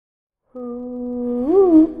This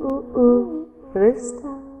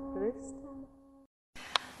time.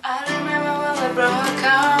 I remember when we broke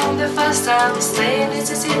up the first time we stayed to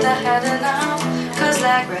sit I had enough. Cause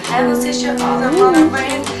like we haven't seen you all the morning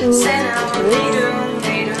rain. Say now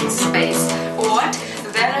we do space. What?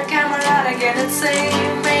 Then I came around again and say,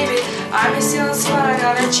 baby, I miss you so I'm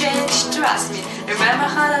gonna change. Trust me,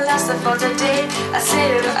 remember how the last for the day I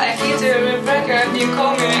said it, I hit you with breakup. You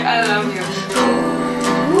call me, I love you.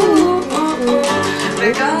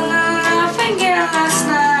 We're gonna laugh again last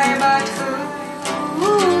night, but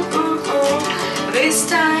this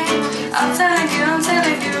time I'm telling you,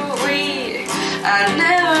 we are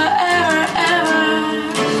never, ever, ever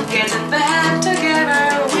getting back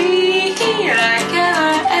together. We like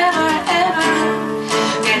ever,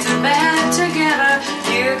 getting back together.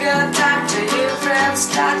 You go talk to your friends,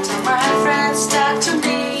 talk to my friends, talk to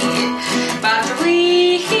me, but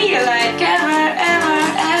we like ever,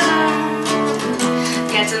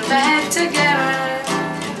 getting back together,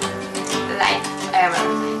 like ever.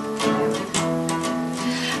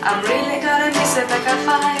 I'm really gonna miss it like a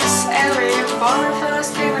vice. And we falling for a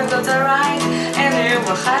steaming to the right. And you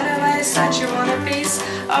will hide away such you want a piece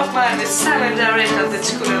of my discernment direct of the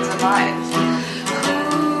school of the mind.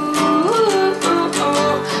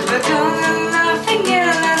 We're gonna laugh again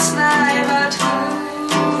last night, but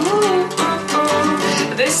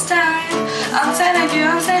this time I'm telling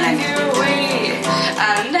you, we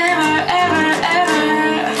are never, ever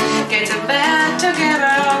getting back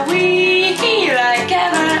together. We like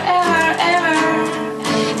ever,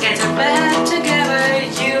 getting back together.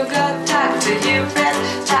 You go talk to your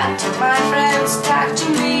friends, talk to my friends, talk to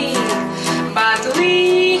me, but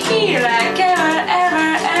we like ever,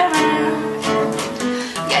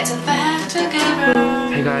 getting back together.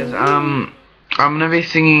 Hey guys, I'm gonna be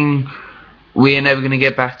singing "We're Never Gonna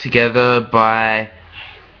Get Back Together" by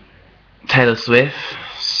Taylor Swift.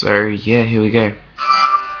 So yeah, here we go.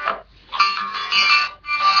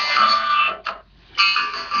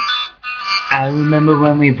 I remember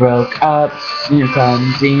when we broke up. You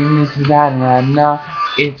can't see this is not enough.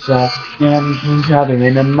 It's a each other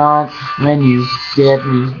in a month. When you said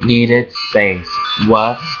we needed space.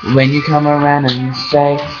 What? When you come around and you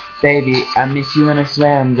say, baby, I miss you and I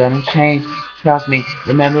swear I'm gonna change. Trust me.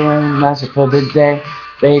 Remember when we lasted for the day.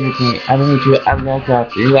 Baby, I need you. I love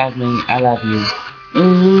you. You love me. I love you.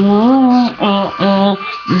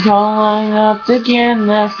 Calling up again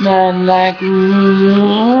last night like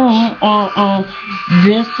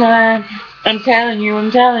this time I'm telling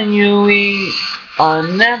you we are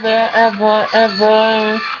never ever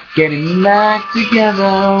getting back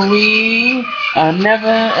together. We are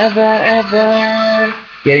never ever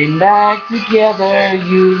getting back together.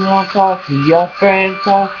 You don't talk to your friend,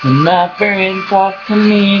 talk to my friend, talk to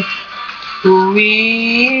me.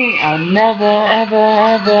 We are never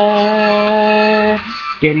ever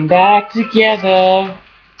getting back together,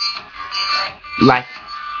 like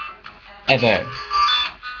ever.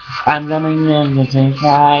 I'm coming in the same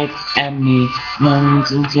side, and me,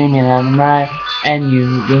 moments and singing at night, and you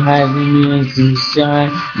behind the music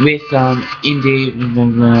shine with some indie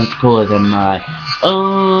rhythm cooler than mine.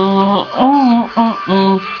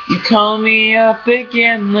 You call me up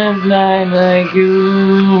again last night like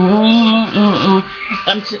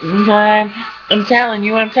I'm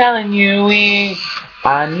telling you, we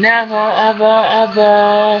are never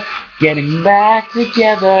ever getting back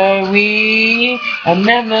together. We are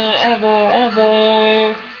never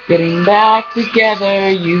ever getting back together.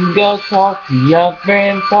 You go talk to your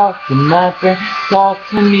friend, talk to my friend, talk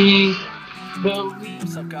to me.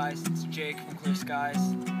 What's up, guys? It's Jake from Clear Skies.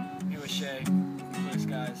 I'm here with Shay from Clear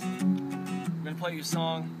Skies. We're gonna play you a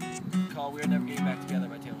song called "We're Never Getting Back Together"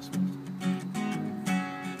 by Taylor Swift.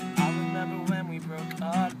 I remember when we broke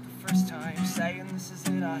up the first time, saying this is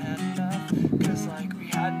it, I had enough. Cause like we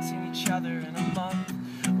hadn't seen each other in a month.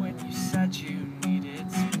 When you said you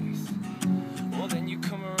needed space, well then you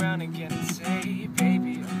come around again and say,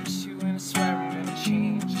 baby, I miss you and I swear I'm gonna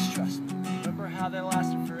change. Just trust me. Remember how they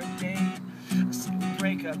lasted for a day? I said we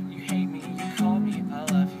break up and you hate me, you call me, I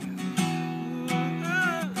love you.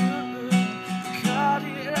 Cut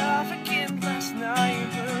it off again last night.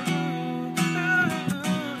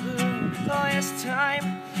 Last time,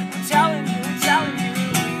 I'm telling you,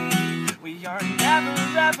 we are never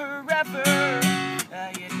ever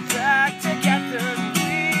getting back together.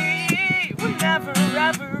 We're never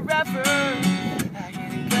ever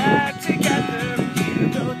getting back together. You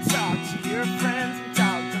go talk to your friends and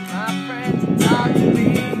talk to my friends and talk to me.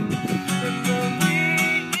 Remember we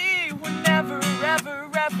were never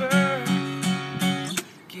ever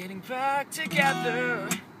getting back together.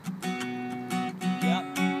 Yep.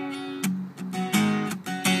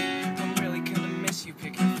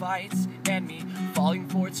 fights, and me falling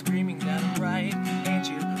for it, screaming that I'm right. And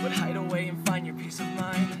you would hide away and find your peace of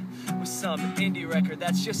mind with some indie record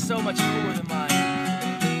that's just so much cooler than mine.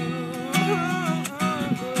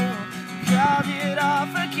 Called it off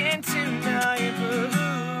again tonight, but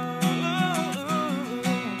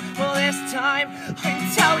well, this time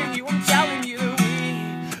I'm telling you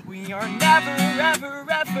we are never, ever,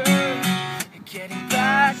 ever getting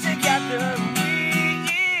back together.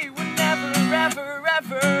 We were never, ever,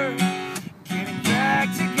 ever getting back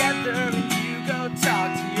together. And you go talk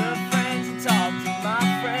to your friends and talk to my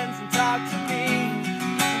friends and talk to me,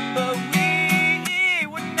 but we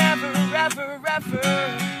were never, ever, ever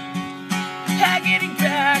getting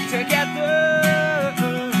back together.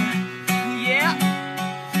 Yeah,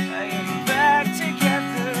 getting back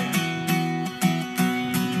together.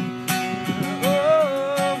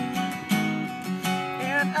 Oh,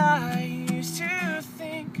 and I used to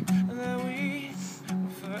think that we were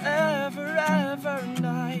forever, ever, and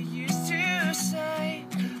I used to say,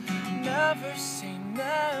 never say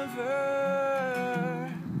never.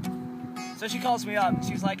 So she calls me up,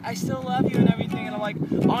 she's like, I still love you and everything, and I'm like,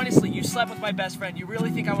 honestly, you slept with my best friend, you really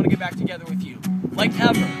think I want to get back together with you? Like,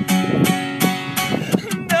 ever?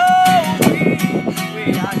 No,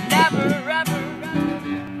 we are never, ever,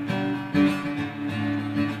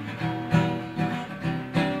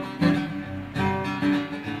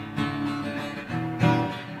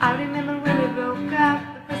 I remember when we broke up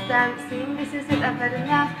the first time, saying this is it, I've had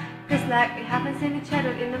enough. Cause like we haven't seen each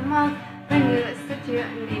other in a month. When you said you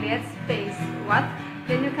needed space, what?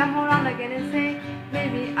 Then you come around again and say,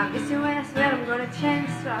 maybe I miss you when I swear I'm gonna change.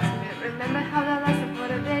 Trust me, remember how that lasted for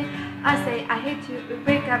the day. I say I hate you, we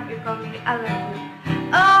break up, you call me I love you.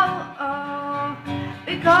 Oh, oh,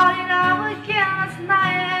 we call it out again last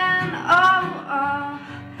night. And oh,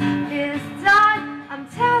 this time I'm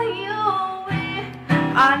telling you we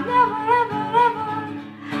are never, ever,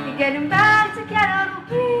 ever getting back together.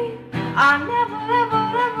 We are never, ever,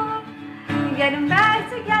 ever getting back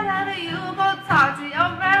together. You go talk to your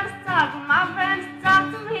friends, talk to my friends,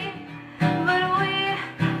 talk to me, but we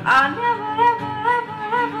are never, ever, ever,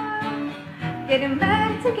 ever getting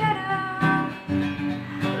back together.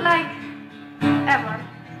 Like ever.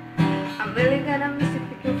 I'm really gonna miss you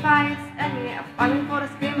picking fights, and me falling for the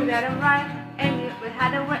scream that I'm right, and you will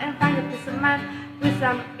have to wait and find a peace of mind with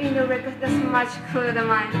some indie records that's much cooler than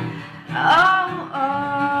mine. Oh,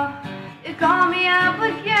 oh, you call me up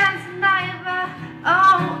again tonight, but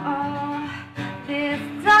oh, this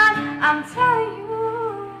time I'm telling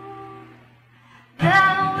you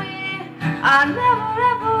that we are never,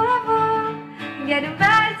 ever, ever getting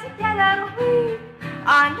back together. We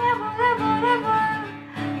are never, ever, ever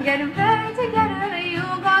getting back together. You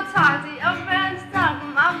go talk to your friends, talk to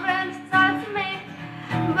my friends, talk to me,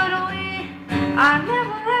 but we are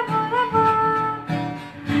never, ever, ever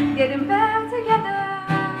getting back together.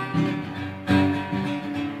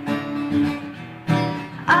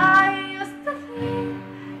 I used to think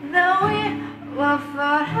that we were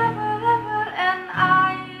forever, ever, and I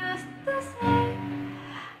used to say,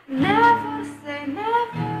 never say never.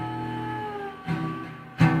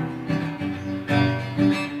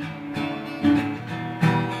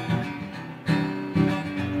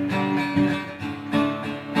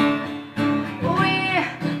 We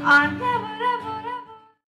are never, ever, ever.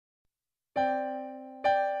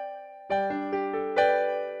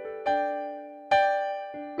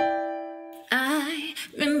 I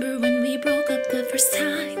remember when we broke up the first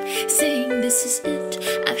time, saying this is it,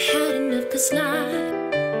 I've had enough, cause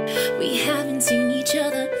like we haven't seen each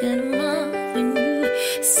other in a month. When you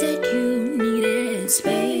said you needed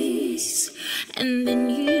space, and then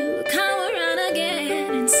you come around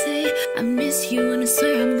again and say I miss you and I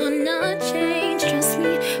swear I'm gonna